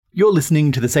You're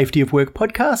listening to the Safety of Work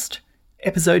podcast,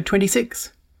 episode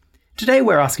 26. Today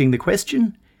we're asking the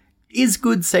question, is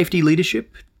good safety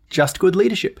leadership just good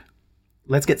leadership?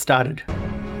 Let's get started.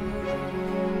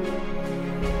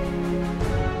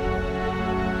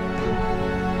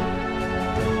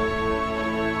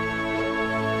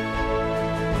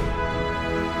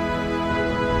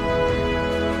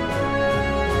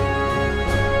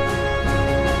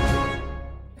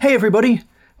 Hey everybody,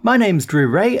 my name's Drew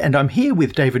Ray and I'm here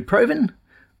with David Proven.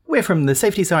 We're from the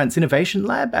Safety Science Innovation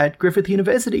Lab at Griffith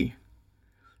University.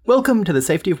 Welcome to the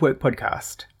Safety of Work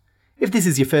podcast. If this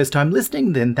is your first time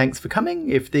listening, then thanks for coming.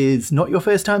 If this is not your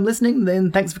first time listening,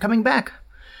 then thanks for coming back.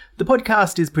 The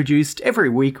podcast is produced every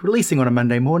week, releasing on a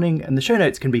Monday morning, and the show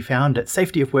notes can be found at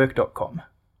safetyofwork.com.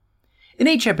 In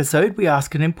each episode, we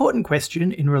ask an important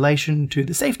question in relation to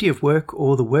the safety of work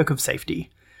or the work of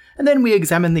safety, and then we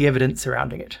examine the evidence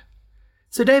surrounding it.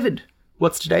 So David,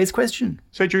 what's today's question?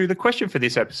 So Drew, the question for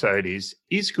this episode is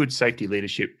good safety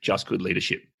leadership just good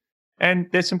leadership? And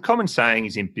there's some common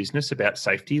sayings in business about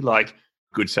safety, like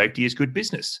good safety is good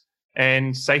business,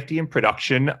 and safety and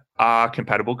production are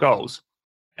compatible goals.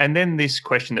 And then this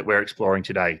question that we're exploring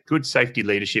today, good safety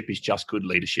leadership is just good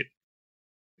leadership.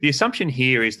 The assumption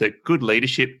here is that good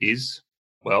leadership is,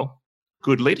 well,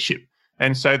 good leadership.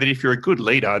 And so that if you're a good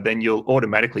leader, then you'll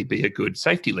automatically be a good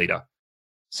safety leader.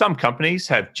 Some companies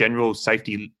have general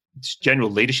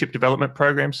leadership development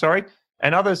programs,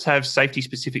 and others have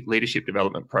safety-specific leadership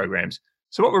development programs.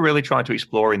 So what we're really trying to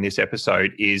explore in this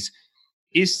episode is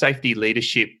safety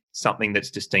leadership something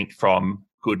that's distinct from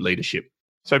good leadership?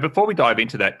 So before we dive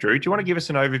into that, Drew, do you want to give us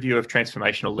an overview of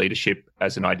transformational leadership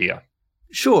as an idea?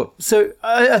 Sure. So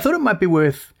I thought it might be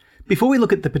worth, before we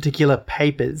look at the particular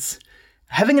papers,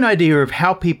 having an idea of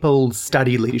how people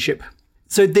study leadership.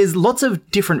 So there's lots of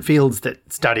different fields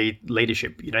that study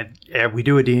leadership. We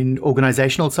do it in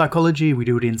organizational psychology, we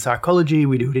do it in psychology,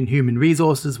 we do it in human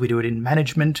resources, we do it in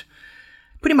management.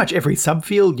 Pretty much every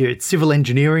subfield, civil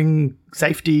engineering,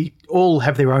 safety, all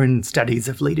have their own studies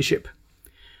of leadership.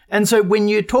 And so when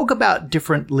you talk about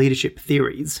different leadership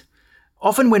theories,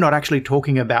 often we're not actually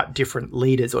talking about different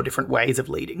leaders or different ways of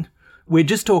leading. We're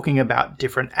just talking about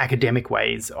different academic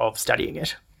ways of studying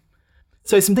it.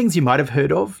 So some things you might have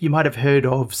heard of. You might have heard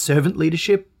of servant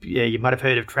leadership. You might have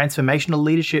heard of transformational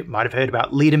leadership. Might have heard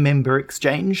about leader-member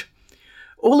exchange.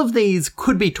 All of these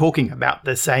could be talking about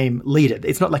the same leader.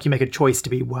 It's not like you make a choice to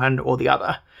be one or the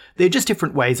other. They're just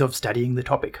different ways of studying the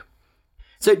topic.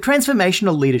 So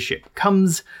transformational leadership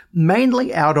comes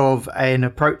mainly out of an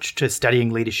approach to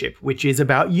studying leadership, which is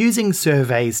about using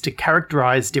surveys to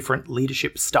characterize different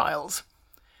leadership styles.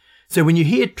 So when you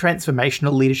hear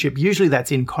transformational leadership, usually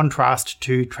that's in contrast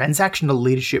to transactional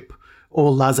leadership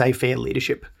or laissez-faire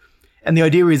leadership. And the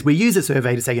idea is we use a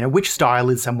survey to say, which style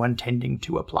is someone tending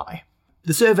to apply?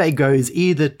 The survey goes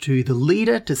either to the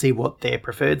leader to see what their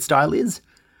preferred style is,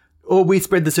 or we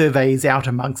spread the surveys out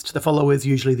amongst the followers,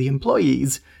 usually the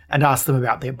employees, and ask them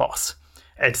about their boss,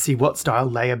 to see what style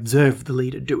they observe the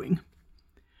leader doing.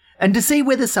 And to see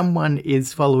whether someone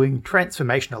is following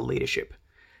transformational leadership,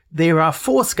 there are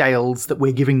 4 scales that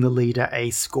we're giving the leader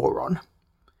a score on.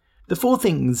 The 4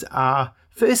 things are,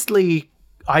 firstly,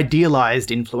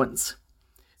 idealized influence.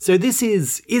 So this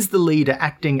is the leader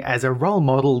acting as a role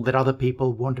model that other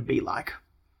people want to be like?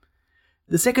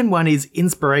 The second one is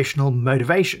inspirational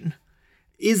motivation.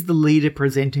 Is the leader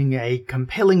presenting a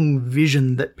compelling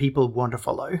vision that people want to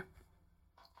follow?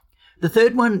 The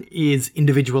third one is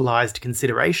individualized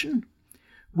consideration,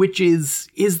 which is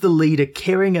the leader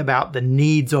caring about the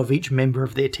needs of each member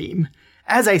of their team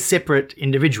as a separate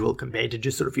individual compared to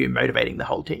just motivating the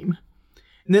whole team?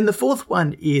 And then the fourth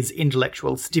one is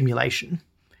intellectual stimulation.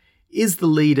 Is the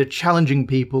leader challenging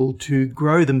people to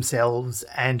grow themselves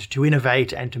and to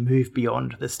innovate and to move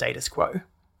beyond the status quo?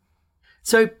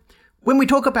 So when we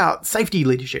talk about safety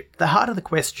leadership, the heart of the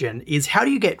question is how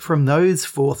do you get from those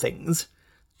 4 things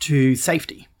to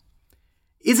safety?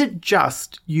 Is it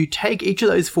just you take each of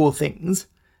those 4 things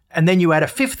and then you add a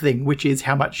 5th thing, which is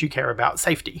how much you care about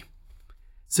safety?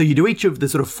 So you do each of the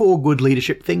 4 good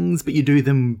leadership things, but you do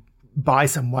them by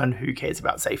someone who cares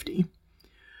about safety.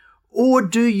 Or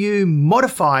do you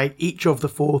modify each of the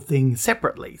 4 things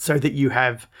separately so that you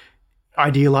have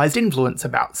idealized influence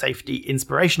about safety,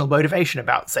 inspirational motivation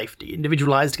about safety,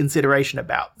 individualized consideration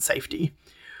about safety,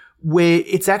 where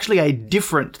it's actually a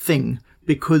different thing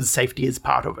because safety is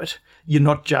part of it. You're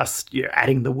not just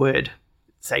adding the word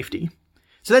safety.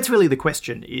 So that's really the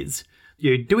question is,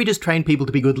 do we just train people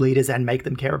to be good leaders and make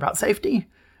them care about safety?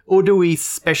 Or do we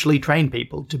specially train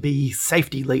people to be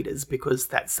safety leaders because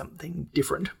that's something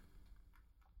different?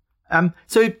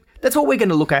 So that's what we're going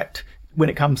to look at when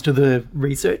it comes to the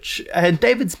research. And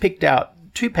David's picked out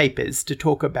 2 papers to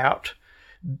talk about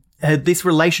this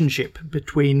relationship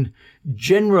between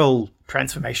general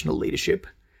transformational leadership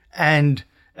and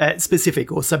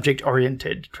specific or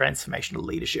subject-oriented transformational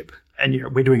leadership.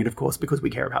 And we're doing it, of course, because we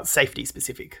care about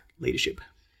safety-specific leadership.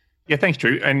 Yeah, thanks,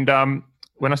 Drew. And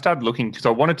when I started looking, because I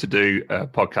wanted to do a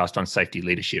podcast on safety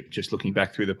leadership, just looking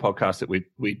back through the podcast that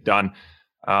we'd done,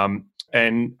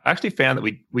 and I actually found that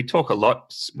we talk a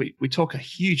lot. We talk a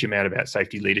huge amount about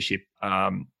safety leadership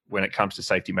when it comes to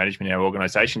safety management in our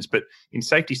organisations. But in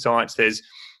safety science, there's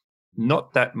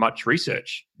not that much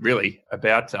research really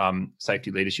about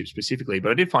safety leadership specifically.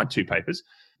 But I did find 2 papers,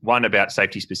 one about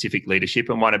safety-specific leadership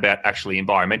and one about actually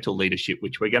environmental leadership,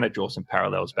 which we're going to draw some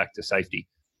parallels back to safety.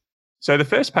 So the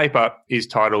first paper is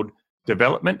titled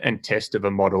Development and Test of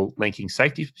a Model Linking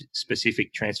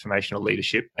Safety-Specific Transformational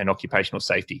Leadership and Occupational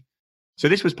Safety. So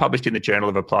this was published in the Journal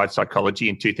of Applied Psychology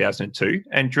in 2002.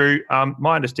 And Drew,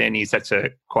 my understanding is that's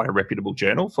quite a reputable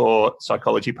journal for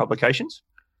psychology publications.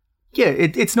 Yeah,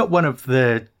 it's not one of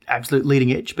the absolute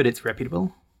leading edge, but it's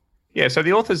reputable. Yeah, so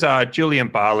the authors are Julian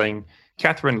Barling,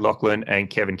 Catherine Lachlan, and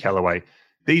Kevin Callaway.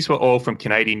 These were all from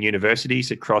Canadian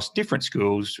universities across different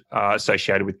schools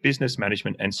associated with business,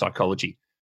 management, and psychology.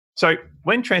 So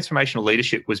when transformational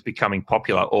leadership was becoming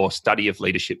popular, or study of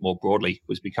leadership more broadly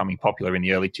was becoming popular in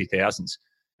the early 2000s,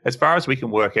 as far as we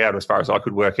can work out, as far as I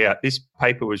could work out, this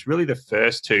paper was really the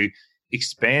first to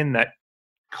expand that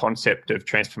concept of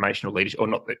transformational leadership, or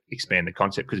not expand the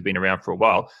concept because it's been around for a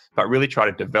while, but really try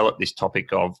to develop this topic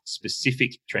of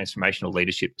specific transformational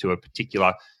leadership to a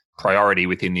particular priority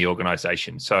within the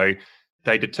organisation. So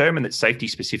they determined that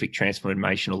safety-specific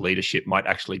transformational leadership might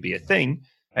actually be a thing.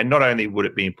 And not only would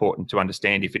it be important to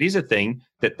understand if it is a thing,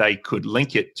 that they could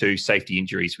link it to safety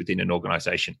injuries within an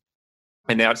organisation.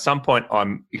 And now at some point,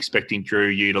 I'm expecting, Drew,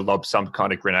 you to lob some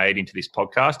kind of grenade into this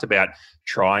podcast about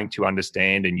trying to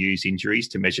understand and use injuries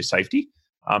to measure safety.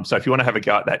 So if you want to have a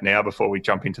go at that now before we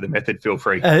jump into the method, feel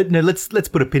free. No, let's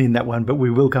put a pin in that one, but we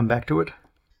will come back to it.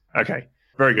 Okay,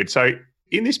 very good. So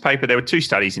in this paper, there were 2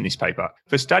 studies in this paper.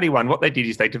 For study 1, what they did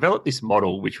is they developed this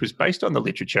model, which was based on the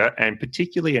literature and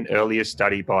particularly an earlier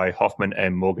study by Hoffman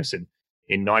and Morgeson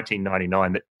in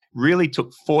 1999 that really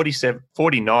took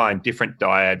 49 different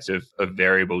dyads of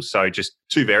variables, so just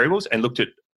 2 variables, and looked at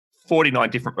 49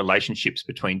 different relationships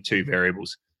between 2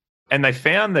 variables. And they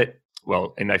found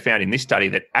in this study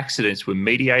that accidents were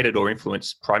mediated or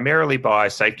influenced primarily by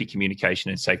safety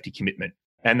communication and safety commitment,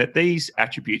 and that these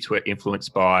attributes were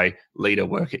influenced by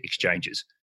leader-worker exchanges.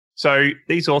 So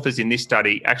these authors in this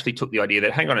study actually took the idea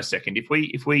that, hang on a second, if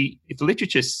the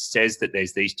literature says that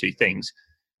there's these 2 things,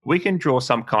 we can draw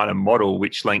some kind of model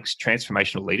which links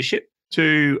transformational leadership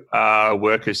to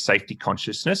workers' safety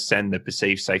consciousness and the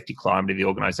perceived safety climate of the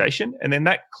organisation. And then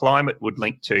that climate would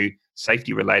link to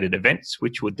safety-related events,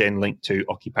 which would then link to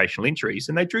occupational injuries.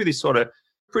 And they drew this sort of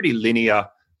pretty linear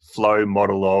flow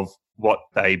model of what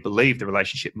they believe the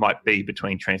relationship might be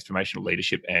between transformational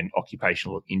leadership and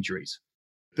occupational injuries.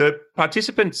 The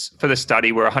participants for the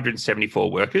study were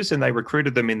 174 workers, and they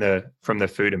recruited them from the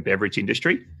food and beverage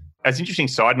industry. As an interesting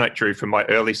side note, Drew, from my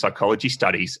early psychology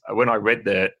studies, when I read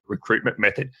the recruitment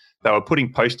method, they were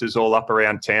putting posters all up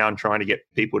around town trying to get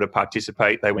people to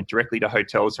participate. They went directly to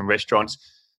hotels and restaurants.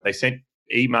 They sent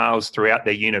emails throughout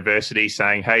their university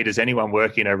saying, hey, does anyone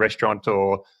work in a restaurant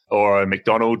or a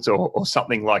McDonald's or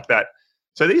something like that?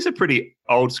 So these are pretty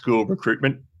old school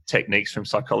recruitment techniques from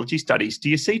psychology studies. Do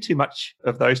you see too much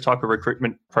of those type of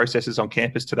recruitment processes on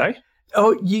campus today?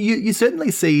 Oh, you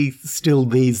certainly see still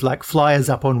these like flyers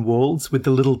up on walls with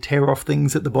the little tear-off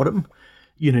things at the bottom.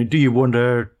 Do you want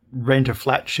to rent a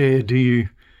flat share? Do you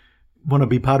want to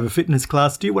be part of a fitness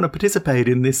class? Do you want to participate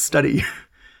in this study?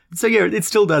 So yeah, it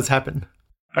still does happen.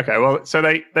 Okay, well, so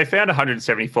they found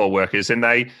 174 workers,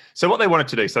 and so what they wanted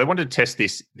to do, so they wanted to test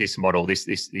this model,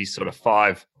 these sort of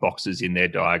 5 boxes in their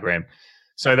diagram.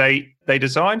 So they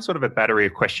designed sort of a battery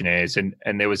of questionnaires, and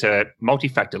there was a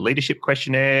multi-factor leadership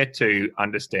questionnaire to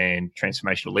understand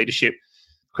transformational leadership.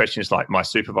 Questions like, my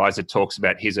supervisor talks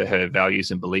about his or her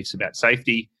values and beliefs about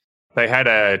safety. They had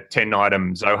a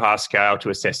 10-item Zohar scale to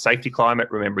assess safety climate,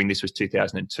 remembering this was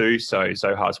 2002, so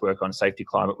Zohar's work on safety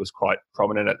climate was quite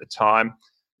prominent at the time.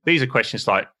 These are questions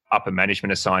like, upper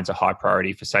management assigns a high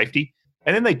priority for safety.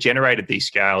 And then they generated these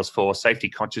scales for safety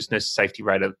consciousness,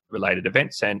 safety-related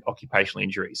events, and occupational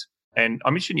injuries. And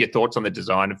I'm interested in your thoughts on the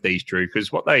design of these, Drew,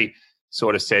 because what they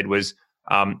sort of said was,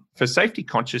 for safety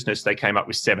consciousness, they came up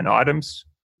with 7 items,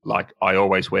 like I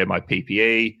always wear my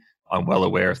PPE, I'm well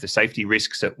aware of the safety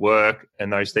risks at work,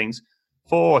 and those things.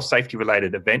 For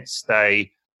safety-related events,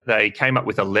 they They came up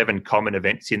with 11 common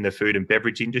events in the food and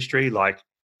beverage industry, like,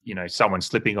 someone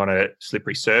slipping on a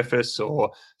slippery surface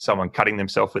or someone cutting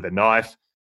themselves with a knife.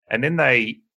 And then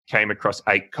they came across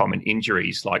 8 common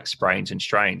injuries like sprains and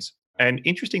strains. And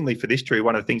interestingly for this, Drew,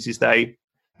 one of the things is they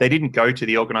didn't go to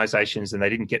the organisations and they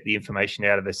didn't get the information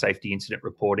out of the safety incident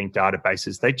reporting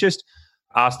databases. They just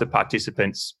asked the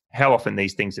participants how often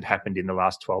these things had happened in the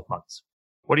last 12 months.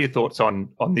 What are your thoughts on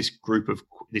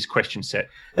this question set?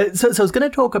 So I was going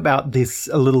to talk about this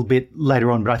a little bit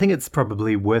later on, but I think it's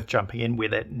probably worth jumping in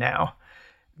with it now.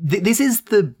 This is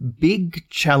the big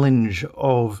challenge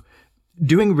of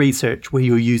doing research where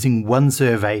you're using one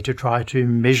survey to try to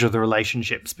measure the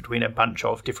relationships between a bunch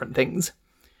of different things.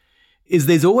 Is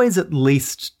there's always at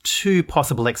least 2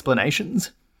 possible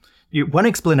explanations. One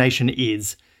explanation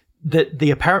is that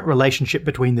the apparent relationship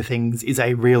between the things is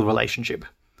a real relationship.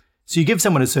 So you give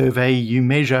someone a survey, you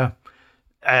measure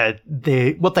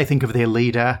what they think of their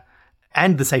leader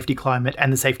and the safety climate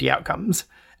and the safety outcomes.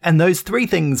 And those 3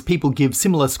 things people give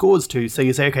similar scores to. So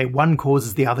you say, okay, one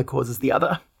causes the other causes the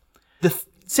other. The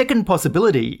second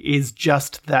possibility is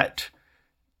just that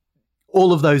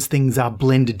all of those things are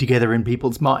blended together in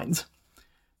people's minds.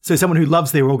 So someone who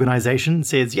loves their organisation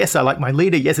says, yes, I like my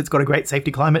leader. Yes, it's got a great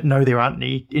safety climate. No, there aren't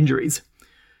any injuries.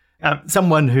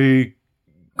 Someone who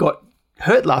got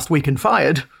hurt last week and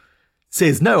fired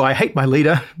says, no, I hate my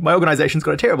leader. My organisation's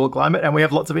got a terrible climate and we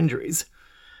have lots of injuries.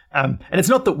 And it's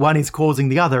not that one is causing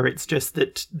the other. It's just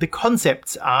that the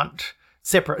concepts aren't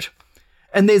separate.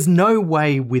 And there's no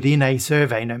way within a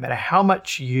survey, no matter how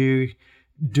much you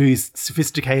do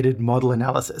sophisticated model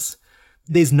analysis,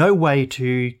 there's no way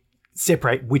to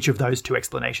separate which of those 2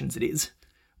 explanations it is,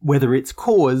 whether it's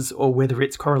cause or whether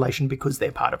it's correlation because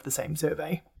they're part of the same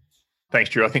survey. Thanks,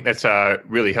 Drew. I think that's a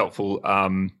really helpful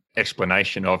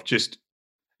explanation of just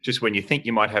when you think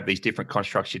you might have these different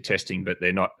constructs you're testing, but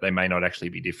they may not actually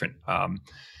be different.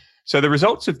 So the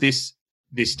results of this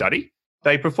study,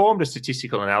 they performed a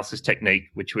statistical analysis technique,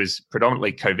 which was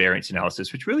predominantly covariance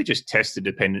analysis, which really just tests the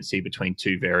dependency between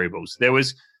 2 variables. There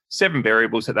was 7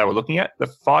 variables that they were looking at, the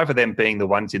 5 of them being the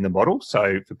ones in the model.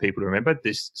 So for people to remember,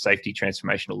 this safety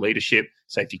transformational leadership,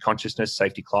 safety consciousness,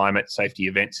 safety climate, safety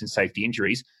events, and safety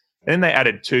injuries. And then they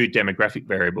added 2 demographic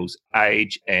variables,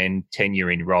 age and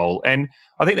tenure in role. And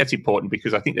I think that's important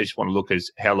because I think they just want to look at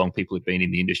how long people have been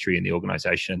in the industry and the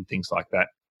organisation and things like that.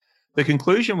 The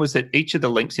conclusion was that each of the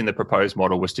links in the proposed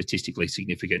model was statistically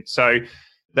significant. So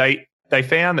they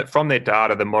found that from their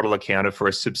data, the model accounted for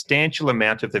a substantial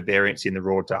amount of the variance in the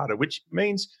raw data, which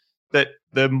means that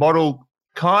the model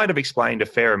kind of explained a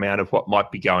fair amount of what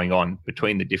might be going on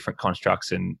between the different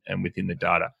constructs and within the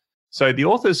data. So the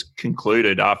authors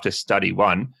concluded after study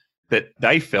 1 that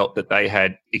they felt that they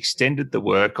had extended the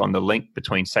work on the link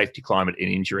between safety, climate and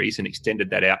injuries and extended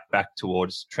that out back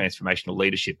towards transformational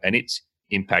leadership and its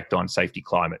impact on safety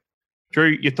climate.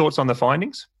 Drew, your thoughts on the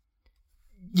findings?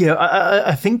 Yeah,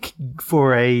 I think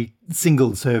for a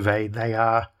single survey, they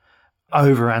are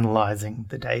overanalyzing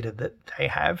the data that they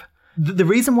have. The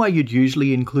reason why you'd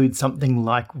usually include something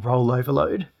like roll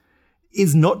overload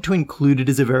is not to include it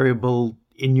as a variable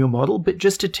in your model, but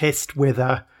just to test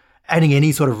whether adding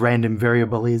any sort of random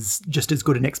variable is just as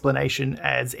good an explanation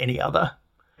as any other.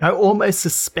 I almost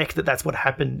suspect that that's what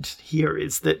happened here,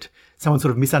 is that someone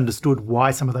sort of misunderstood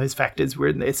why some of those factors were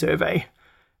in their survey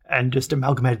and just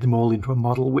amalgamated them all into a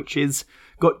model which is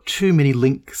got too many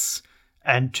links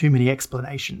and too many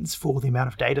explanations for the amount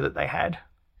of data that they had.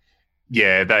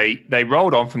 Yeah, they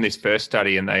rolled on from this first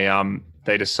study and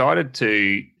they decided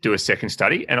to do a second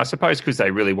study. And I suppose because they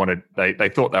really wanted, they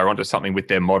thought they were onto something with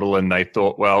their model, and they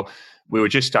thought, well, we were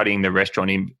just studying the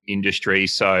restaurant industry,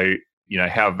 so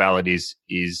how valid is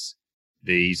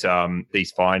these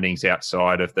findings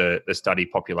outside of the study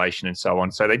population and so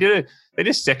on. So they did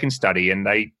a second study, and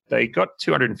they got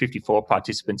 254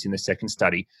 participants in the second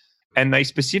study, and they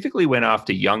specifically went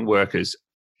after young workers.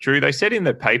 Drew, they said in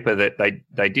the paper that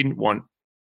they didn't want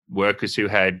workers who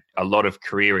had a lot of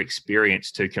career experience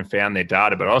to confound their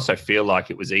data, but I also feel like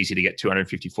it was easy to get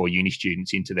 254 uni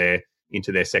students into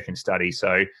their second study.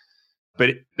 So,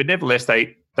 but nevertheless,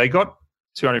 they got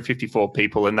 254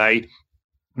 people, and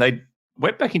they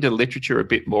went back into literature a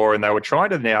bit more, and they were trying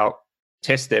to now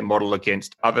test their model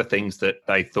against other things that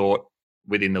they thought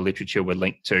within the literature were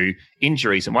linked to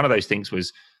injuries. And one of those things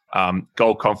was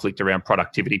goal conflict around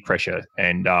productivity pressure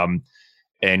and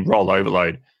role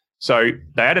overload. So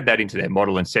they added that into their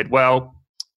model and said, well,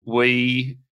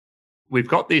 we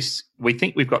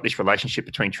think we've got this relationship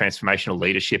between transformational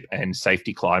leadership and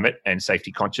safety climate and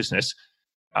safety consciousness,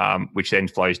 which then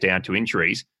flows down to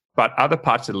injuries. But other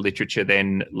parts of the literature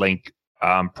then link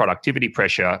productivity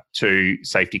pressure to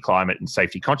safety climate and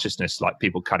safety consciousness, like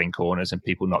people cutting corners and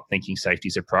people not thinking safety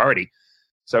is a priority.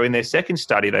 So in their second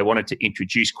study, they wanted to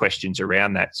introduce questions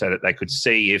around that so that they could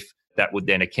see if that would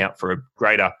then account for a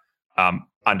greater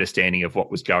understanding of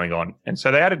what was going on. And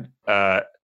so they added,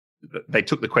 they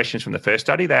took the questions from the first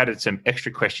study, they added some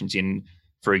extra questions in.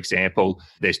 For example,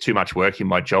 there's too much work in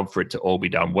my job for it to all be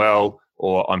done well,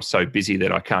 or I'm so busy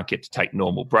that I can't get to take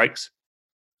normal breaks.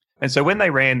 And so when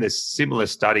they ran this similar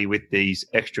study with these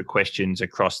extra questions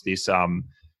across this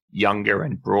younger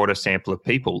and broader sample of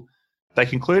people, they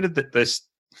concluded that this,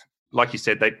 like you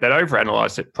said, they'd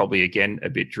overanalyzed it probably again a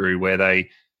bit, Drew, where they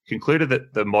concluded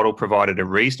that the model provided a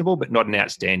reasonable but not an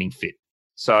outstanding fit.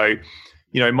 So,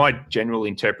 my general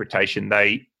interpretation,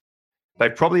 they've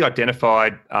probably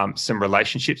identified some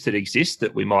relationships that exist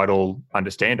that we might all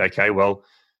understand. Okay, well,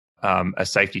 a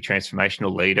safety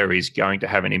transformational leader is going to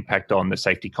have an impact on the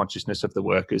safety consciousness of the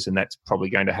workers, and that's probably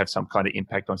going to have some kind of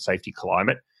impact on safety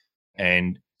climate.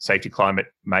 And safety climate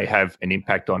may have an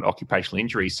impact on occupational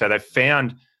injuries. So they've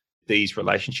found these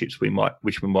relationships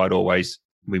which we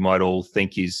might all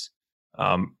think is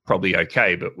probably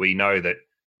okay, but we know that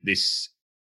this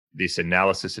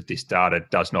analysis of this data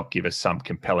does not give us some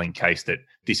compelling case that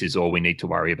this is all we need to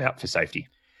worry about for safety.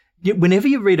 Yeah, whenever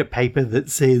you read a paper that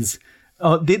says,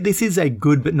 this is a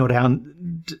good but not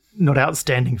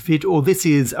outstanding fit, or this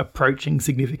is approaching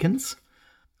significance,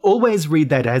 always read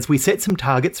that as we set some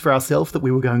targets for ourselves that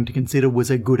we were going to consider was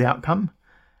a good outcome,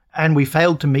 and we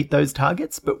failed to meet those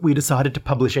targets, but we decided to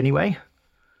publish anyway.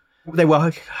 They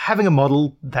were having a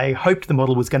model, they hoped the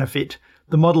model was going to fit.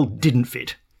 The model didn't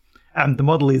fit. The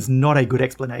model is not a good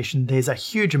explanation. There's a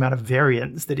huge amount of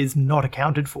variance that is not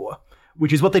accounted for,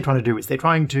 which is what they're trying to do, is they're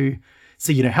trying to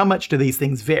see, how much do these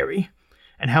things vary,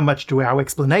 and how much do our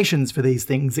explanations for these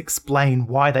things explain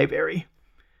why they vary?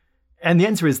 And the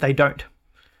answer is they don't.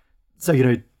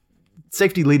 So,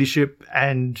 safety leadership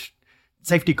and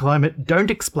safety climate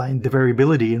don't explain the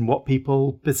variability in what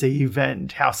people perceive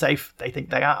and how safe they think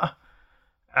they are,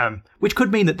 which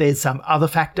could mean that there's some other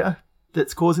factor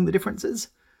that's causing the differences,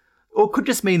 or could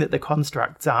just mean that the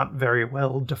constructs aren't very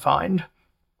well defined.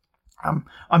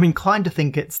 I'm inclined to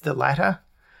think it's the latter,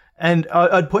 and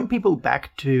I'd point people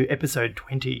back to episode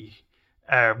 20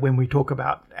 when we talk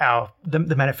about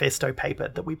the manifesto paper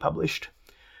that we published.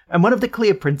 And one of the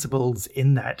clear principles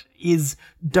in that is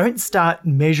don't start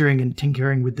measuring and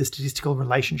tinkering with the statistical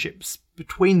relationships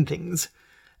between things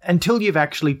until you've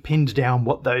actually pinned down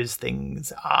what those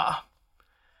things are.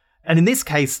 And in this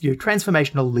case,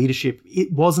 transformational leadership,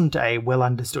 it wasn't a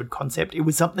well-understood concept. It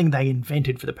was something they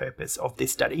invented for the purpose of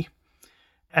this study.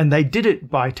 And they did it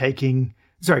by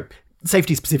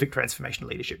safety-specific transformational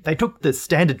leadership. They took the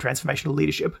standard transformational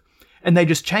leadership and they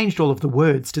just changed all of the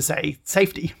words to say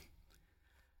safety.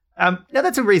 Now,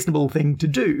 that's a reasonable thing to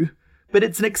do, but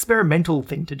it's an experimental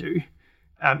thing to do.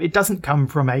 It doesn't come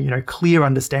from a clear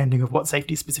understanding of what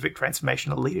safety-specific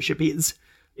transformational leadership is.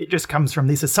 It just comes from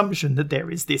this assumption that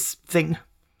there is this thing.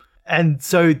 And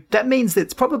so that means that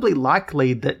it's probably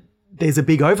likely that there's a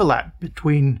big overlap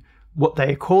between what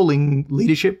they're calling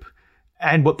leadership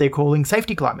and what they're calling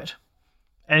safety climate.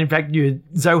 And in fact,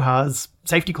 Zohar's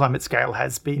safety climate scale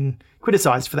has been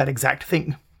criticised for that exact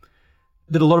thing.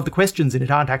 That a lot of the questions in it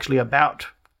aren't actually about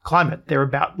climate, they're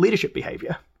about leadership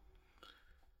behaviour.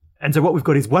 And so what we've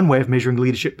got is one way of measuring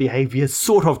leadership behaviour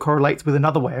sort of correlates with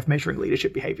another way of measuring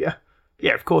leadership behaviour.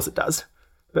 Yeah, of course it does.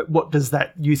 But what does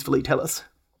that usefully tell us?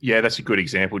 Yeah, that's a good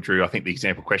example, Drew. I think the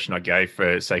example question I gave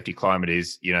for safety climate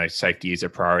is, safety is a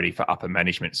priority for upper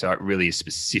management. So it really is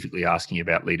specifically asking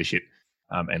about leadership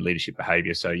and leadership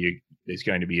behaviour. So there's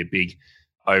going to be a big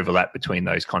overlap between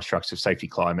those constructs of safety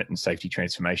climate and safety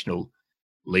transformational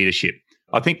leadership.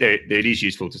 I think that it is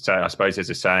useful to say, I suppose there's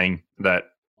a saying that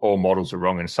all models are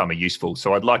wrong and some are useful.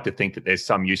 So I'd like to think that there's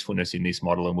some usefulness in this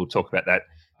model, and we'll talk about that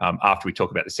after we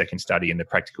talk about the second study and the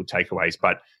practical takeaways.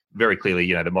 But very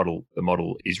clearly, the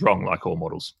model is wrong, like all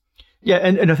models. Yeah,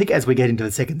 and I think as we get into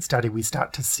the second study, we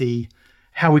start to see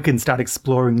how we can start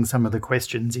exploring some of the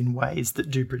questions in ways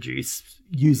that do produce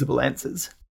usable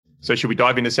answers. So should we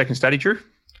dive into the second study, Drew?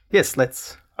 Yes,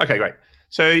 let's. Okay, great.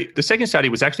 So the second study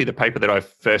was actually the paper that I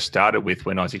first started with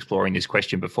when I was exploring this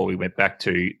question before we went back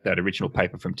to that original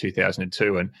paper from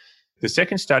 2002. And the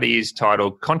second study is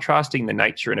titled Contrasting the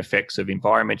Nature and Effects of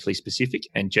Environmentally Specific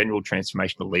and General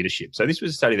Transformational Leadership. So this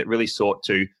was a study that really sought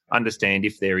to understand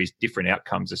if there is different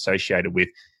outcomes associated with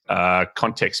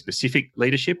context-specific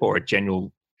leadership or a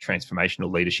general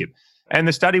transformational leadership. And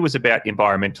the study was about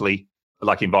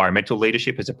environmental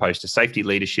leadership as opposed to safety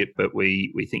leadership, but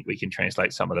we think we can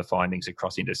translate some of the findings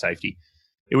across into safety.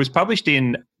 It was published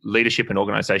in Leadership and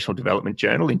Organisational Development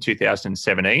Journal in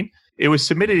 2017. It was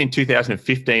submitted in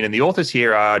 2015, and the authors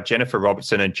here are Jennifer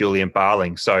Robertson and Julian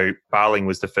Barling. So Barling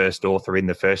was the first author in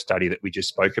the first study that we just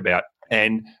spoke about.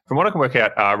 And from what I can work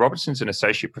out, Robertson's an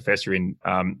associate professor in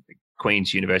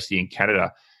Queen's University in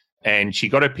Canada, and she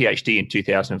got her PhD in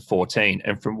 2014.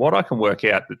 And from what I can work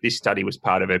out, that this study was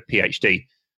part of her PhD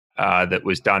that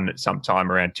was done at some time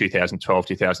around 2012,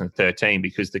 2013,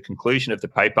 because the conclusion of the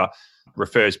paper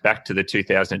refers back to the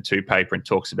 2002 paper and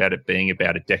talks about it being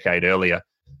about a decade earlier.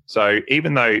 So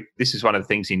even though this is one of the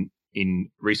things in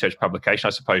research publication,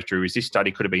 I suppose, Drew, is this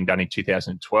study could have been done in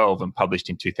 2012 and published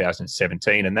in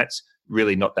 2017, and that's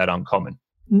really not that uncommon.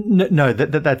 No,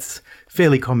 that's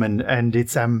fairly common, and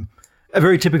it's a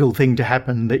very typical thing to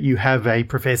happen, that you have a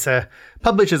professor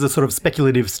publishes a sort of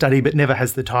speculative study but never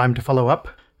has the time to follow up,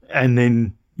 and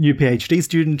then new PhD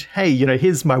student, hey,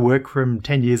 here's my work from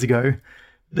 10 years ago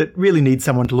that really needs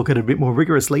someone to look at it a bit more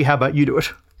rigorously. How about you do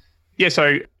it? Yeah,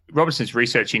 so Robertson's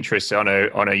research interests on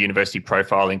a university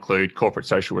profile include corporate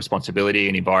social responsibility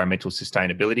and environmental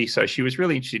sustainability. So she was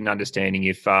really interested in understanding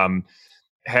if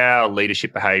how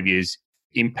leadership behaviours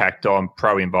impact on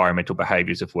pro-environmental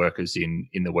behaviours of workers in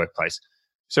the workplace.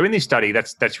 So in this study,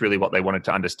 that's really what they wanted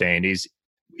to understand is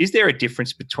there a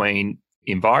difference between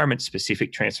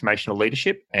environment-specific transformational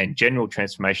leadership and general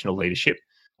transformational leadership,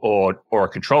 or a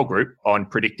control group on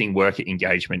predicting worker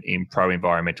engagement in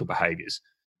pro-environmental behaviours?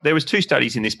 There was two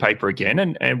studies in this paper again,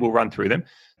 and we'll run through them.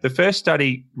 The first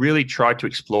study really tried to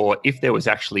explore if there was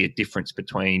actually a difference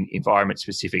between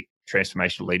environment-specific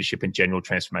transformational leadership and general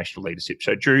transformational leadership.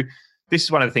 So, Drew, this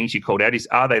is one of the things you called out, is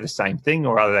are they the same thing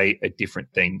or are they a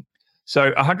different thing?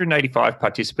 So 185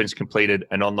 participants completed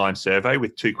an online survey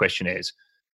with two questionnaires,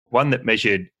 one that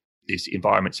measured this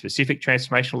environment-specific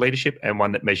transformational leadership and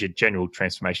one that measured general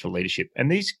transformational leadership.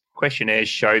 And these questionnaires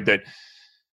showed that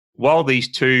while these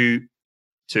two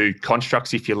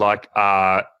constructs, if you like,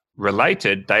 are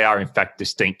related, they are in fact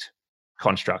distinct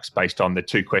constructs based on the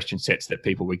two question sets that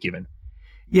people were given.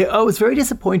 Yeah, I was very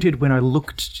disappointed when I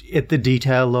looked at the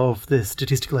detail of the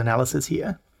statistical analysis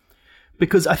here,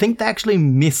 because I think they actually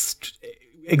missed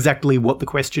exactly what the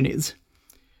question is.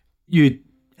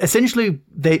 Essentially,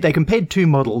 they compared two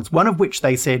models, one of which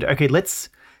they said, okay, let's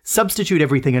substitute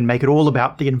everything and make it all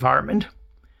about the environment,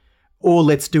 or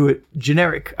let's do it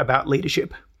generic about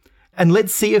leadership. And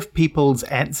let's see if people's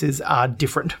answers are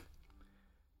different.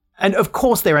 And of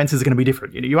course their answers are going to be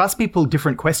different. You ask people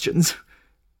different questions,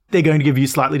 they're going to give you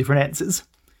slightly different answers.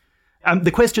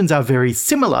 The questions are very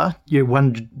similar.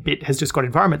 One bit has just got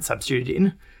environment substituted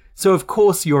in. So of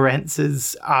course your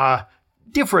answers are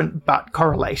different but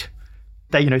correlate.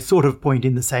 They, sort of point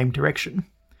in the same direction.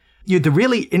 The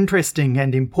really interesting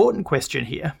and important question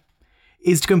here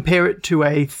is to compare it to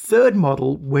a third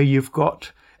model where you've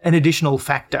got an additional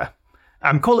factor.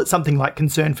 Call it something like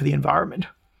concern for the environment.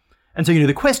 And so,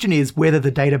 the question is whether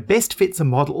the data best fits a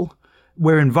model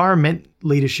where environment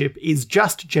leadership is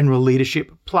just general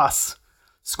leadership plus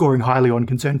scoring highly on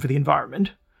concern for the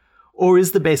environment, or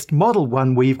is the best model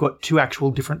one where you've got two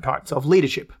actual different types of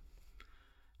leadership?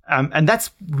 And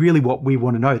that's really what we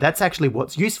want to know. That's actually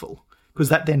what's useful, because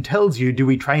that then tells you, do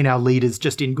we train our leaders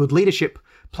just in good leadership,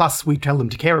 plus we tell them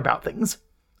to care about things?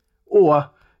 Or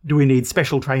do we need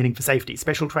special training for safety,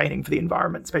 special training for the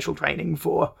environment, special training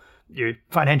for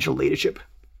financial leadership?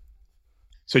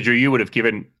 So, Drew, you would have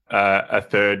given a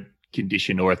third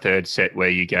condition or a third set where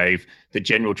you gave the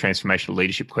general transformational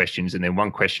leadership questions and then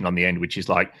one question on the end, which is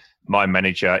like, my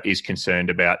manager is concerned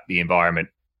about the environment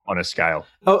on a scale.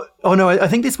 Oh no, I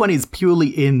think this one is purely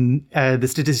in the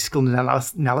statistical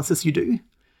analysis you do.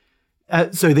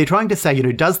 So they're trying to say,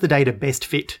 does the data best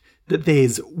fit that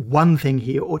there's one thing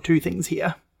here or two things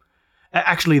here?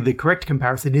 Actually, the correct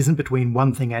comparison isn't between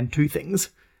one thing and two things.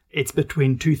 It's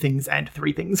between two things and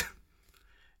three things.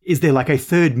 Is there like a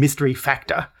third mystery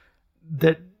factor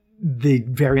that the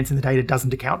variance in the data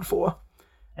doesn't account for?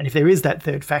 And if there is that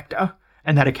third factor,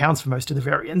 and that accounts for most of the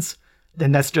variance,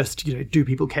 then that's just, do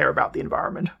people care about the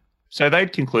environment? So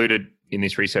they'd concluded in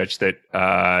this research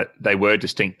that they were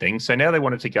distinct things. So now they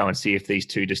wanted to go and see if these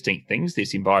two distinct things,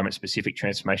 this environment-specific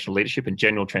transformational leadership and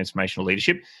general transformational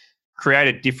leadership,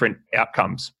 created different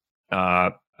outcomes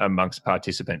amongst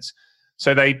participants.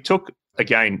 So they took,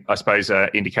 again, I suppose,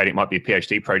 indicating it might be a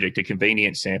PhD project, a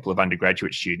convenient sample of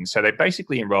undergraduate students. So they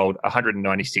basically enrolled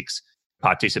 196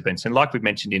 participants. And like we've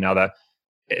mentioned in other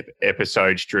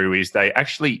episodes, Drew, is they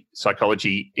actually,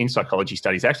 psychology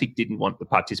studies actually didn't want the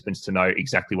participants to know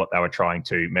exactly what they were trying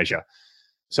to measure.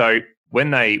 So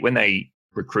when they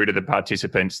recruited the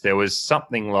participants, there was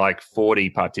something like 40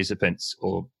 participants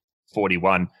or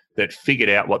 41 that figured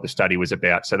out what the study was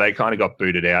about. So they kind of got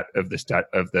booted out of the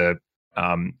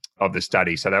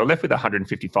study. So they were left with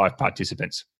 155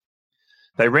 participants.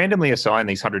 They randomly assigned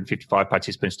these 155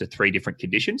 participants to 3 different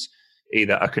conditions,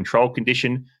 either a control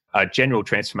condition, a general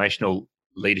transformational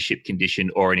leadership condition,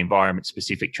 or an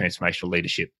environment-specific transformational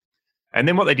leadership. And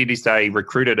then what they did is they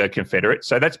recruited a confederate.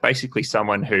 So that's basically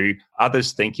someone who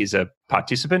others think is a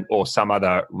participant or some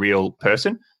other real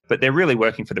person, but they're really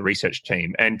working for the research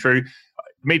team. And Drew,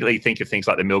 immediately think of things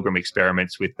like the Milgram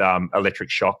experiments with electric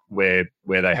shock, where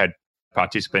they had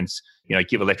participants,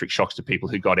 give electric shocks to people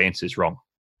who got answers wrong.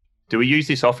 Do we use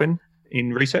this often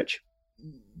in research?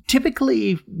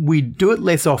 Typically, we do it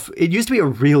less often. It used to be a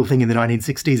real thing in the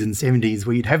 1960s and 70s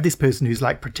where you'd have this person who's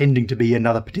like pretending to be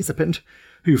another participant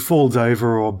who falls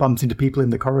over or bumps into people in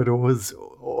the corridors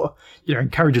or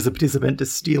encourages a participant to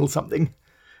steal something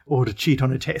or to cheat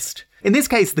on a test. In this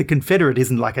case, the confederate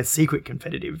isn't like a secret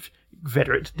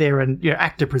confederate. They're an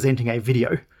actor presenting a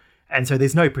video. And so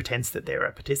there's no pretense that they're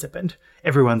a participant.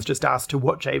 Everyone's just asked to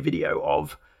watch a video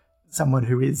of someone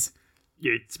who is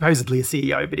supposedly a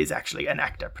CEO, but is actually an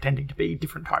actor pretending to be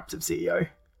different types of CEO.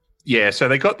 Yeah, so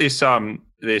they got this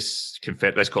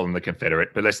confederate. Let's call him the confederate,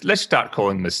 but let's start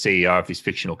calling him the CEO of this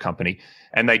fictional company.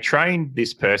 And they trained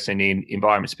this person in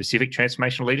environment-specific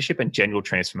transformational leadership and general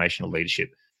transformational leadership.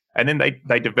 And then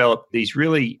they developed these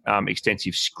really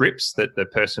extensive scripts that the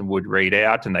person would read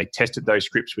out, and they tested those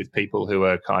scripts with people who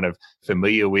are kind of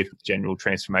familiar with general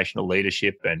transformational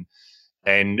leadership,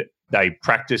 and they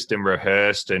practiced and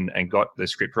rehearsed and got the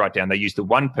script right down. They used the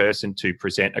one person to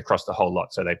present across the whole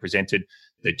lot. So they presented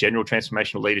the general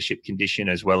transformational leadership condition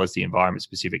as well as the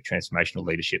environment-specific transformational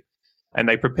leadership. And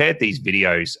they prepared these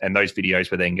videos, and those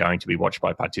videos were then going to be watched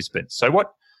by participants. So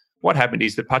what happened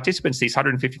is the participants, these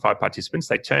 155 participants,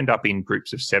 they turned up in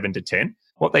groups of 7 to 10.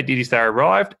 What they did is they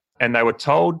arrived and they were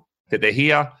told that they're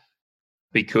here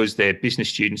because they're business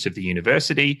students of the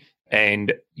university,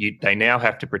 and they now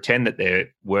have to pretend that they're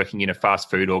working in a fast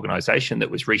food organisation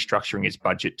that was restructuring its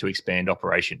budget to expand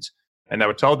operations. And they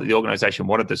were told that the organisation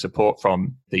wanted the support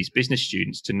from these business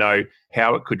students to know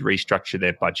how it could restructure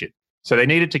their budget. So they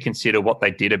needed to consider what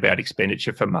they did about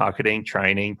expenditure for marketing,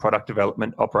 training, product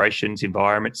development, operations,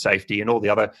 environment, safety, and all the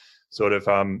other sort of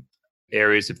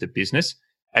areas of the business.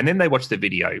 And then they watched the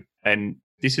video. And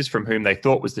this is from whom they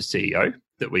thought was the CEO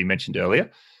that we mentioned earlier.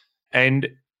 And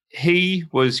he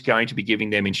was going to be giving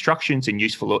them instructions and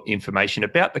useful information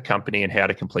about the company and how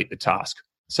to complete the task.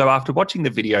 So after watching the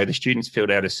video, the students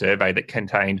filled out a survey that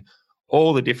contained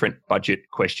all the different budget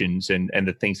questions and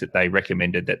the things that they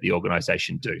recommended that the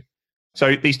organisation do.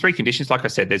 So these 3 conditions, like I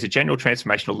said, there's a general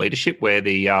transformational leadership where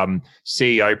the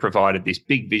CEO provided this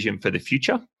big vision for the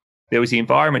future. There was the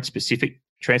environment-specific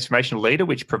transformational leader,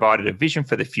 which provided a vision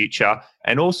for the future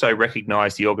and also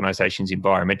recognised the organisation's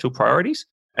environmental priorities.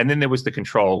 And then there was the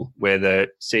control, where the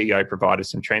CEO provided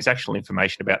some transactional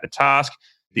information about the task,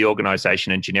 the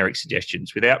organisation, and generic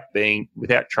suggestions without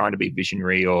trying to be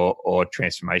visionary or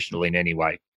transformational in any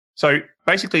way. So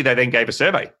basically, they then gave a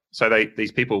survey. So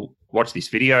these people watched this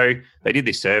video. They did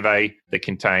this survey that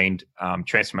contained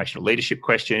transformational leadership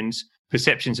questions,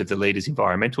 perceptions of the leader's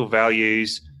environmental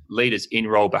values, leaders'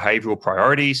 in-role behavioural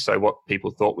priorities, so what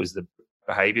people thought was the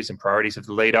behaviours and priorities of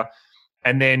the leader,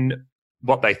 and then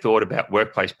what they thought about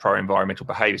workplace pro-environmental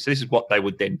behaviour. So this is what they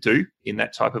would then do in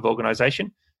that type of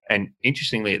organisation. And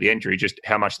interestingly, at the end, Drew, just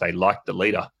how much they liked the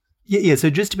leader. Yeah.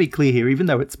 So just to be clear here, even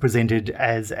though it's presented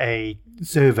as a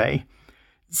survey,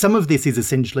 some of this is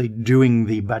essentially doing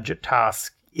the budget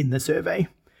task in the survey.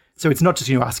 So it's not just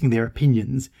asking their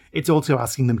opinions. It's also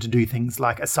asking them to do things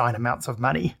like assign amounts of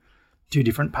money to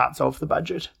different parts of the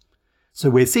budget.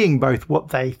 So we're seeing both what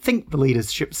they think the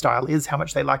leadership style is, how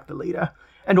much they like the leader,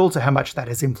 and also how much that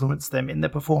has influenced them in the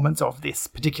performance of this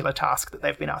particular task that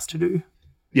they've been asked to do.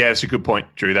 Yeah, that's a good point,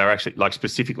 Drew. They're actually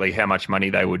specifically how much money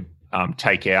they would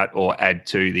take out or add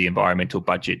to the environmental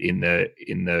budget in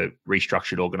the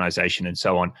restructured organisation and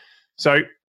so on. So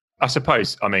I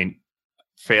suppose,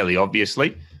 fairly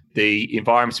obviously, the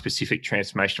environment-specific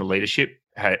transformational leadership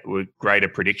had a greater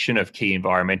prediction of key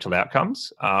environmental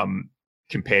outcomes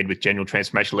compared with general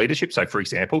transformational leadership. So, for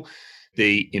example,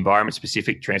 the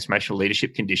environment-specific transformational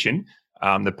leadership condition,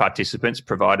 the participants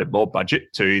provided more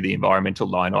budget to the environmental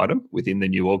line item within the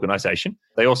new organisation.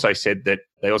 They also said that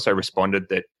they also responded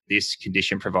that this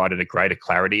condition provided a greater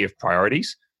clarity of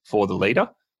priorities for the leader.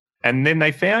 And then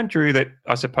they found, Drew, that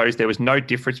I suppose there was no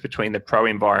difference between the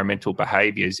pro-environmental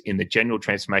behaviours in the general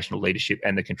transformational leadership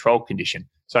and the control condition.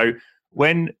 So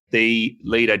when the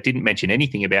leader didn't mention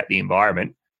anything about the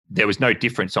environment, there was no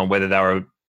difference on whether they were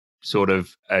sort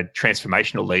of a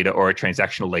transformational leader or a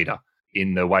transactional leader.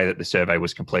 in the way that the survey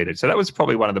was completed. So that was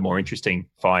probably one of the more interesting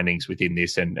findings within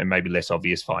this, and maybe less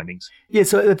obvious findings. Yeah,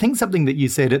 so I think something that you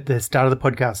said at the start of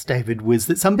the podcast, David, was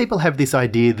that some people have this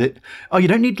idea that, you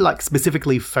don't need to like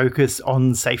specifically focus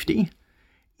on safety.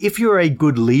 If you're a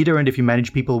good leader and if you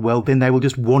manage people well, then they will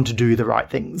just want to do the right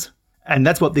things. And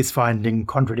that's what this finding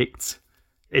contradicts.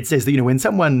 It says that, when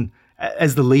someone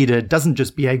as the leader doesn't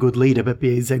just be a good leader, but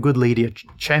is a good leader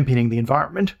championing the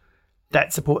environment,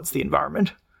 that supports the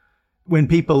environment. When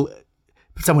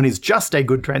someone is just a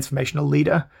good transformational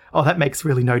leader, that makes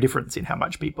really no difference in how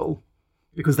much people,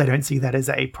 because they don't see that as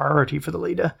a priority for the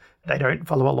leader. They don't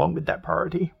follow along with that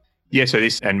priority. Yeah, so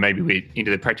this, and maybe we're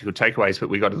into the practical takeaways, but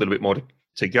we got a little bit more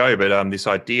to go. But this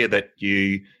idea that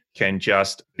you can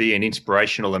just be an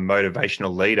inspirational and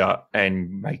motivational leader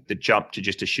and make the jump to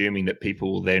just assuming that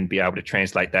people will then be able to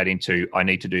translate that into, I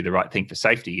need to do the right thing for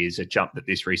safety, is a jump that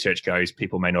this research goes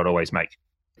people may not always make.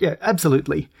 Yeah,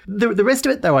 absolutely. The rest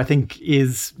of it, though, I think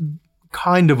is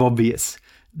kind of obvious,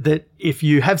 that if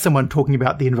you have someone talking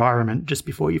about the environment just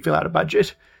before you fill out a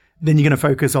budget, then you're going to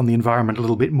focus on the environment a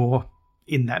little bit more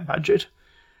in that budget.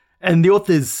 And the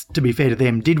authors, to be fair to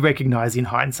them, did recognise in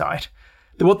hindsight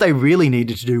that what they really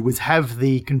needed to do was have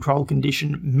the control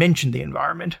condition mention the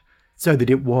environment so that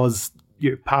it was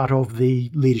part of the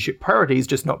leadership priorities,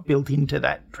 just not built into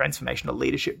that transformational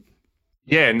leadership.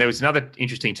 Yeah, and there was another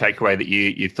interesting takeaway that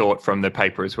you thought from the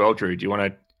paper as well, Drew. Do you want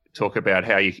to talk about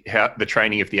how the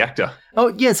training of the actor?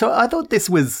 Oh, yeah, so I thought this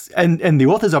was, and the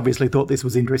authors obviously thought this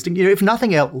was interesting. If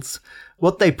nothing else,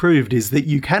 what they proved is that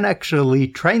you can actually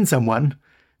train someone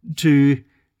to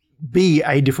be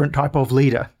a different type of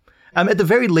leader. At the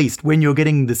very least, when you're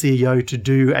getting the CEO to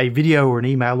do a video or an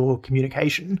email or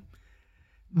communication,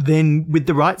 then with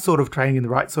the right sort of training and the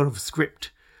right sort of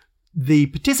script, the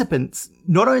participants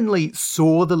not only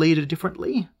saw the leader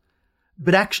differently,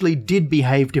 but actually did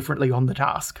behave differently on the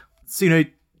task. So,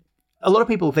 a lot of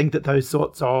people think that those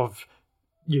sorts of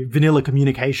vanilla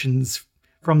communications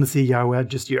from the CEO are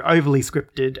just overly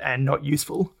scripted and not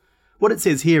useful. What it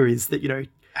says here is that,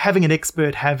 having an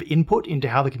expert have input into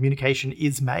how the communication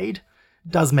is made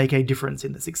does make a difference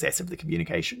in the success of the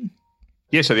communication.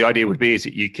 Yeah, so the idea would be is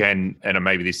that you can, and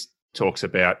maybe this talks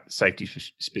about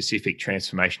safety-specific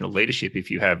transformational leadership.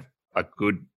 If you have a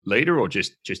good leader or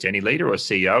just any leader or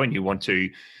CEO and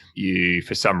you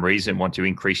for some reason want to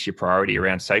increase your priority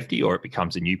around safety, or it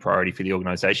becomes a new priority for the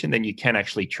organization, then you can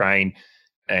actually train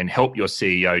and help your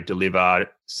CEO deliver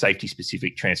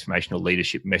safety-specific transformational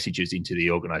leadership messages into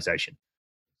the organization.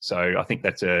 So I think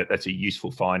that's a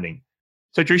useful finding.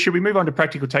 So Drew, should we move on to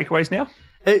practical takeaways now?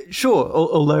 Sure,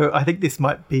 although I think this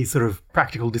might be sort of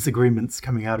practical disagreements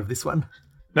coming out of this one.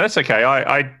 No, that's okay.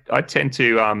 I tend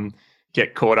to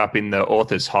get caught up in the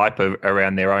author's hype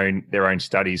around their own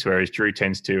studies, whereas Drew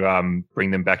tends to bring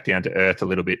them back down to earth a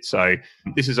little bit. So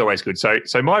this is always good.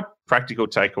 So my practical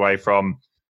takeaway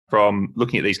from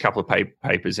looking at these couple of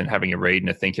papers and having a read and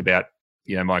a think about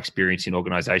my experience in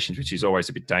organizations, which is always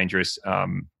a bit dangerous.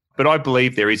 But I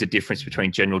believe there is a difference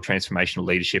between general transformational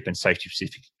leadership and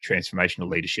safety-specific transformational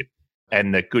leadership,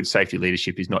 and that good safety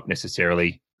leadership is not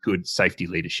necessarily good safety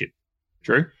leadership.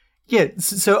 Drew? Yeah,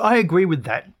 so I agree with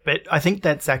that, but I think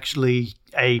that's actually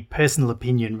a personal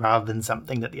opinion rather than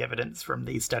something that the evidence from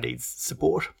these studies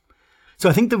support. So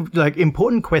I think the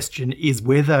important question is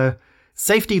whether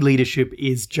safety leadership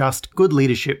is just good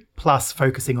leadership plus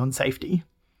focusing on safety,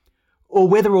 or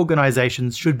whether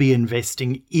organizations should be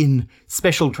investing in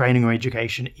special training or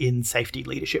education in safety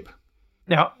leadership.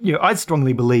 Now, I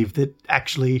strongly believe that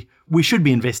actually we should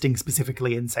be investing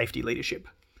specifically in safety leadership.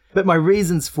 But my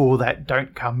reasons for that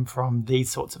don't come from these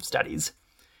sorts of studies.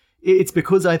 It's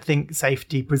because I think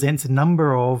safety presents a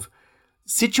number of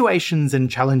situations and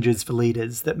challenges for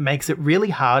leaders that makes it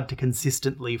really hard to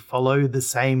consistently follow the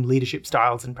same leadership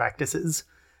styles and practices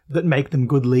that make them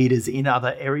good leaders in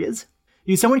other areas.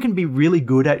 Someone can be really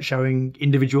good at showing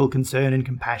individual concern and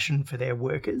compassion for their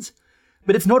workers,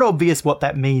 but it's not obvious what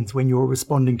that means when you're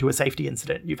responding to a safety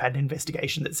incident. You've had an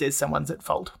investigation that says someone's at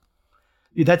fault.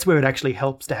 That's where it actually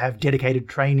helps to have dedicated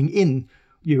training in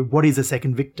what is a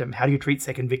second victim, how do you treat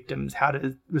second victims, how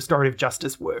does restorative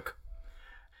justice work.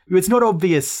 It's not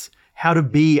obvious how to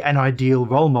be an ideal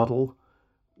role model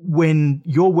when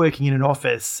you're working in an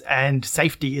office and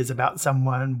safety is about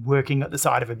someone working at the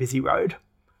side of a busy road.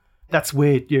 That's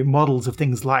where models of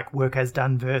things like work as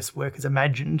done versus work as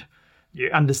imagined,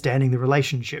 understanding the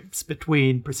relationships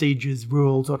between procedures,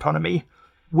 rules, autonomy,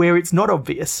 where it's not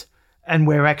obvious, and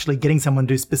where actually getting someone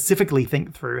to specifically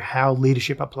think through how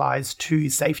leadership applies to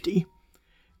safety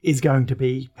is going to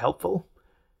be helpful.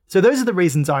 So those are the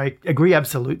reasons I agree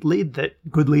absolutely that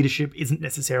good leadership isn't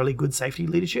necessarily good safety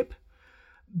leadership.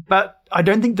 But I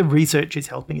don't think the research is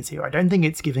helping us here. I don't think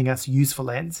it's giving us useful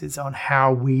answers on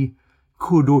how we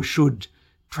could or should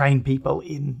train people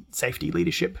in safety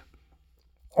leadership.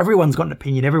 Everyone's got an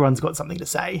opinion, everyone's got something to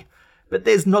say, but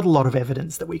there's not a lot of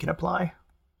evidence that we can apply.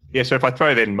 Yeah, so if I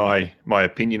throw then my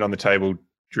opinion on the table,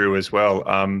 Drew, as well,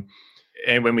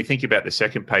 and when we think about the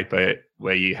second paper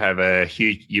where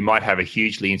you might have a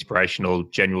hugely inspirational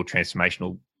general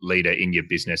transformational leader in your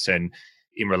business and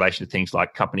in relation to things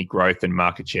like company growth and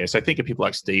market share. So think of people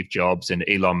like Steve Jobs and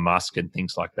Elon Musk and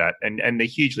things like that. And they're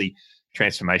hugely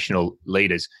transformational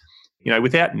leaders.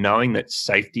 Without knowing that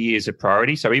safety is a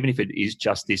priority, so even if it is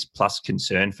just this plus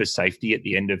concern for safety at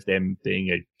the end of them being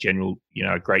a general,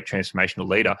 a great transformational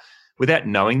leader, without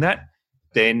knowing that,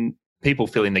 then people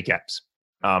fill in the gaps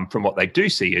from what they do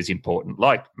see as important,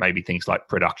 like maybe things like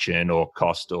production or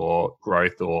cost or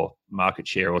growth or market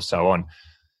share or so on.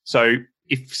 So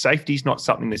if safety is not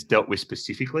something that's dealt with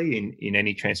specifically in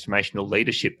any transformational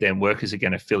leadership, then workers are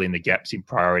going to fill in the gaps in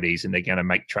priorities and they're going to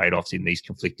make trade-offs in these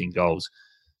conflicting goals.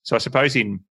 So I suppose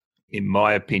in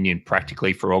my opinion,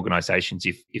 practically for organizations,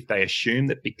 if they assume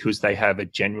that because they have a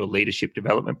general leadership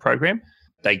development program,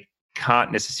 they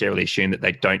can't necessarily assume that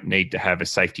they don't need to have a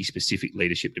safety-specific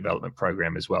leadership development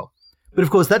program as well. But of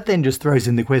course, that then just throws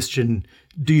in the question,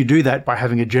 do you do that by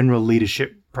having a general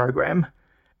leadership program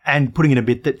and putting in a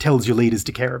bit that tells your leaders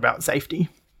to care about safety?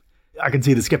 I can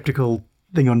see the skeptical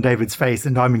thing on David's face,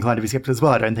 and I'm inclined to be skeptical as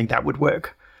well. I don't think that would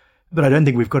work. But I don't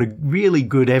think we've got a really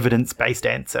good evidence-based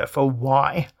answer for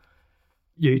why.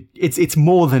 It's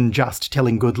more than just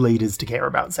telling good leaders to care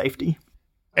about safety.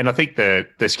 And I think the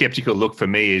skeptical look for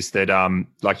me is that,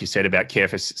 like you said, about care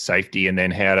for safety, and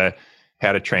then how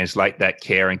to translate that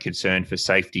care and concern for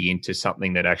safety into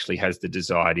something that actually has the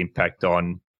desired impact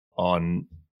on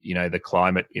the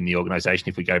climate in the organisation.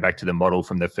 If we go back to the model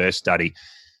from the first study,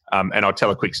 and I'll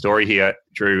tell a quick story here,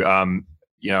 Drew.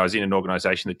 I was in an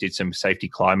organisation that did some safety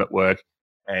climate work,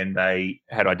 and they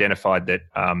had identified that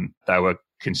they were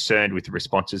concerned with the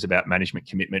responses about management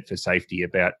commitment for safety,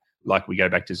 about, like we go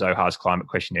back to Zohar's climate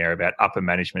questionnaire, about upper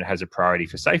management has a priority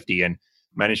for safety. And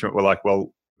management were like,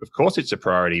 well, of course it's a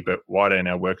priority, but why don't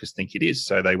our workers think it is?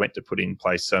 So they went to put in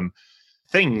place some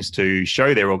things to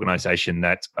show their organisation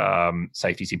that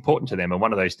safety is important to them. And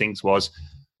one of those things was,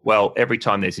 well, every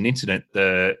time there's an incident,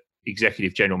 the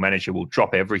executive general manager will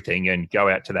drop everything and go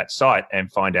out to that site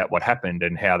and find out what happened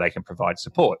and how they can provide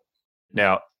support.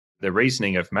 Now, the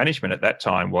reasoning of management at that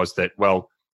time was that, well,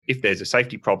 if there's a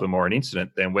safety problem or an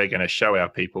incident, then we're going to show our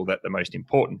people that the most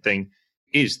important thing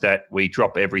is that we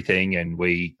drop everything and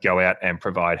we go out and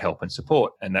provide help and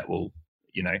support, and that will,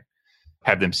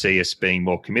 have them see us being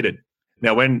more committed.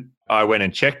 Now, when I went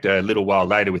and checked a little while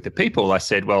later with the people, I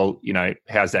said, well,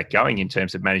 how's that going in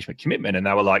terms of management commitment? And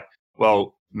they were like,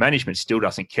 well, management still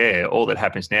doesn't care. All that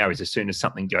happens now is as soon as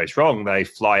something goes wrong, they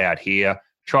fly out here,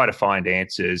 try to find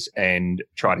answers and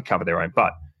try to cover their own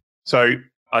butt. So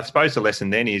I suppose the lesson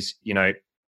then is,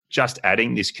 just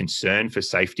adding this concern for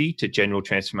safety to general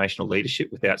transformational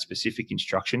leadership without specific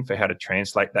instruction for how to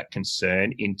translate that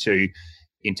concern into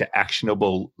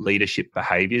actionable leadership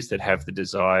behaviors that have the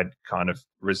desired kind of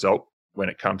result when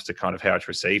it comes to kind of how it's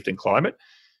received in climate,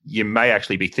 you may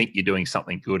actually think you're doing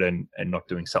something good and not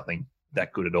doing something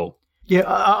that good at all. Yeah,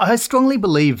 I strongly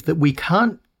believe that we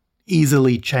can't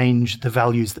easily change the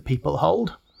values that people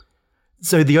hold.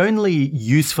 So the only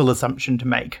useful assumption to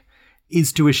make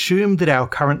is to assume that our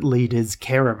current leaders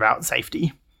care about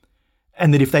safety,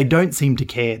 and that if they don't seem to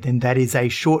care, then that is a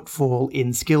shortfall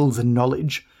in skills and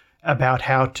knowledge about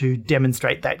how to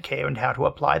demonstrate that care and how to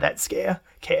apply that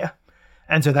care.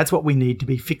 And so that's what we need to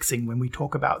be fixing when we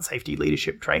talk about safety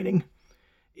leadership training,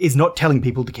 is not telling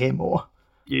people to care more.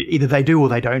 Either they do or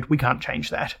they don't. We can't change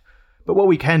that. But what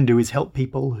we can do is help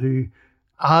people who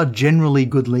are generally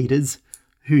good leaders,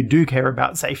 who do care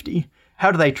about safety.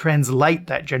 How do they translate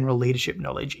that general leadership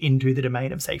knowledge into the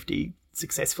domain of safety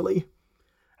successfully?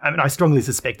 I strongly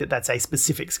suspect that that's a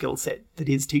specific skill set that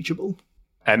is teachable.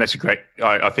 And that's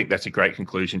I think that's a great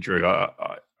conclusion, Drew.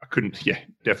 I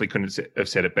definitely couldn't have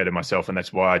said it better myself. And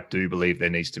that's why I do believe there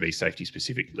needs to be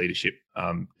safety-specific leadership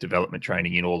development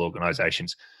training in all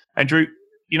organisations. And Drew,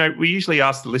 we usually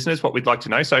ask the listeners what we'd like to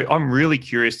know. So I'm really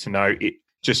curious to know,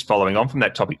 just following on from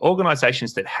that topic,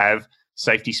 organisations that have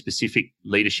safety-specific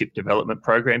leadership development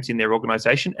programs in their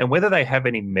organisation, and whether they have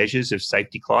any measures of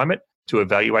safety climate to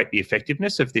evaluate the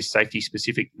effectiveness of this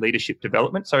safety-specific leadership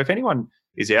development. So if anyone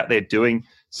is out there doing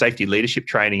safety leadership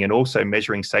training and also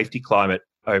measuring safety climate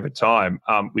over time,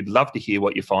 we'd love to hear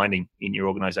what you're finding in your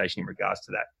organisation in regards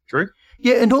to that. Drew?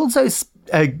 Yeah, and also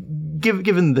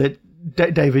given that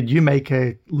David, you make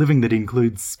a living that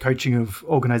includes coaching of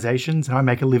organizations, and I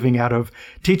make a living out of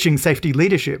teaching safety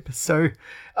leadership. So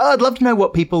I'd love to know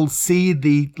what people see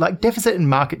the deficit and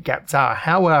market gaps are.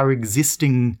 How are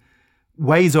existing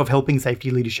ways of helping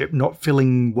safety leadership not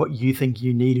filling what you think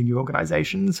you need in your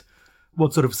organizations?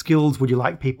 What sort of skills would you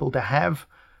like people to have?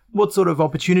 What sort of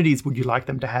opportunities would you like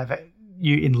them to have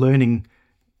in learning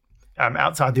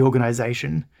outside the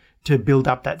organization to build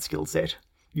up that skill set?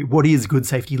 What is good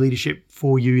safety leadership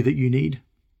for you that you need?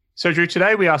 So, Drew,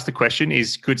 today we asked the question,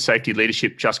 is good safety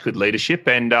leadership just good leadership?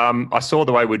 And I saw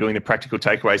the way we're doing the practical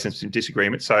takeaways and some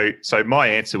disagreement. So my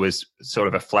answer was sort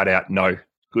of a flat out no.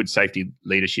 Good safety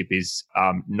leadership is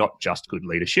not just good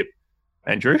leadership.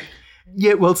 Andrew?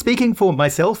 Yeah, well, speaking for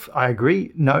myself, I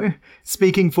agree, no.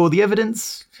 Speaking for the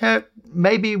evidence,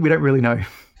 maybe, we don't really know.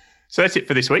 So that's it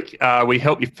for this week. We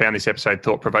hope you found this episode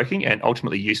thought-provoking and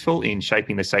ultimately useful in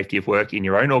shaping the safety of work in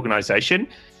your own organisation.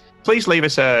 Please leave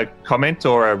us a comment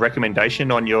or a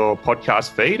recommendation on your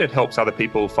podcast feed. It helps other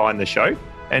people find the show.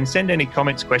 And send any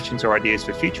comments, questions or ideas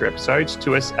for future episodes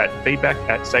to us at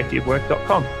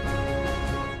feedback@safetyofwork.com.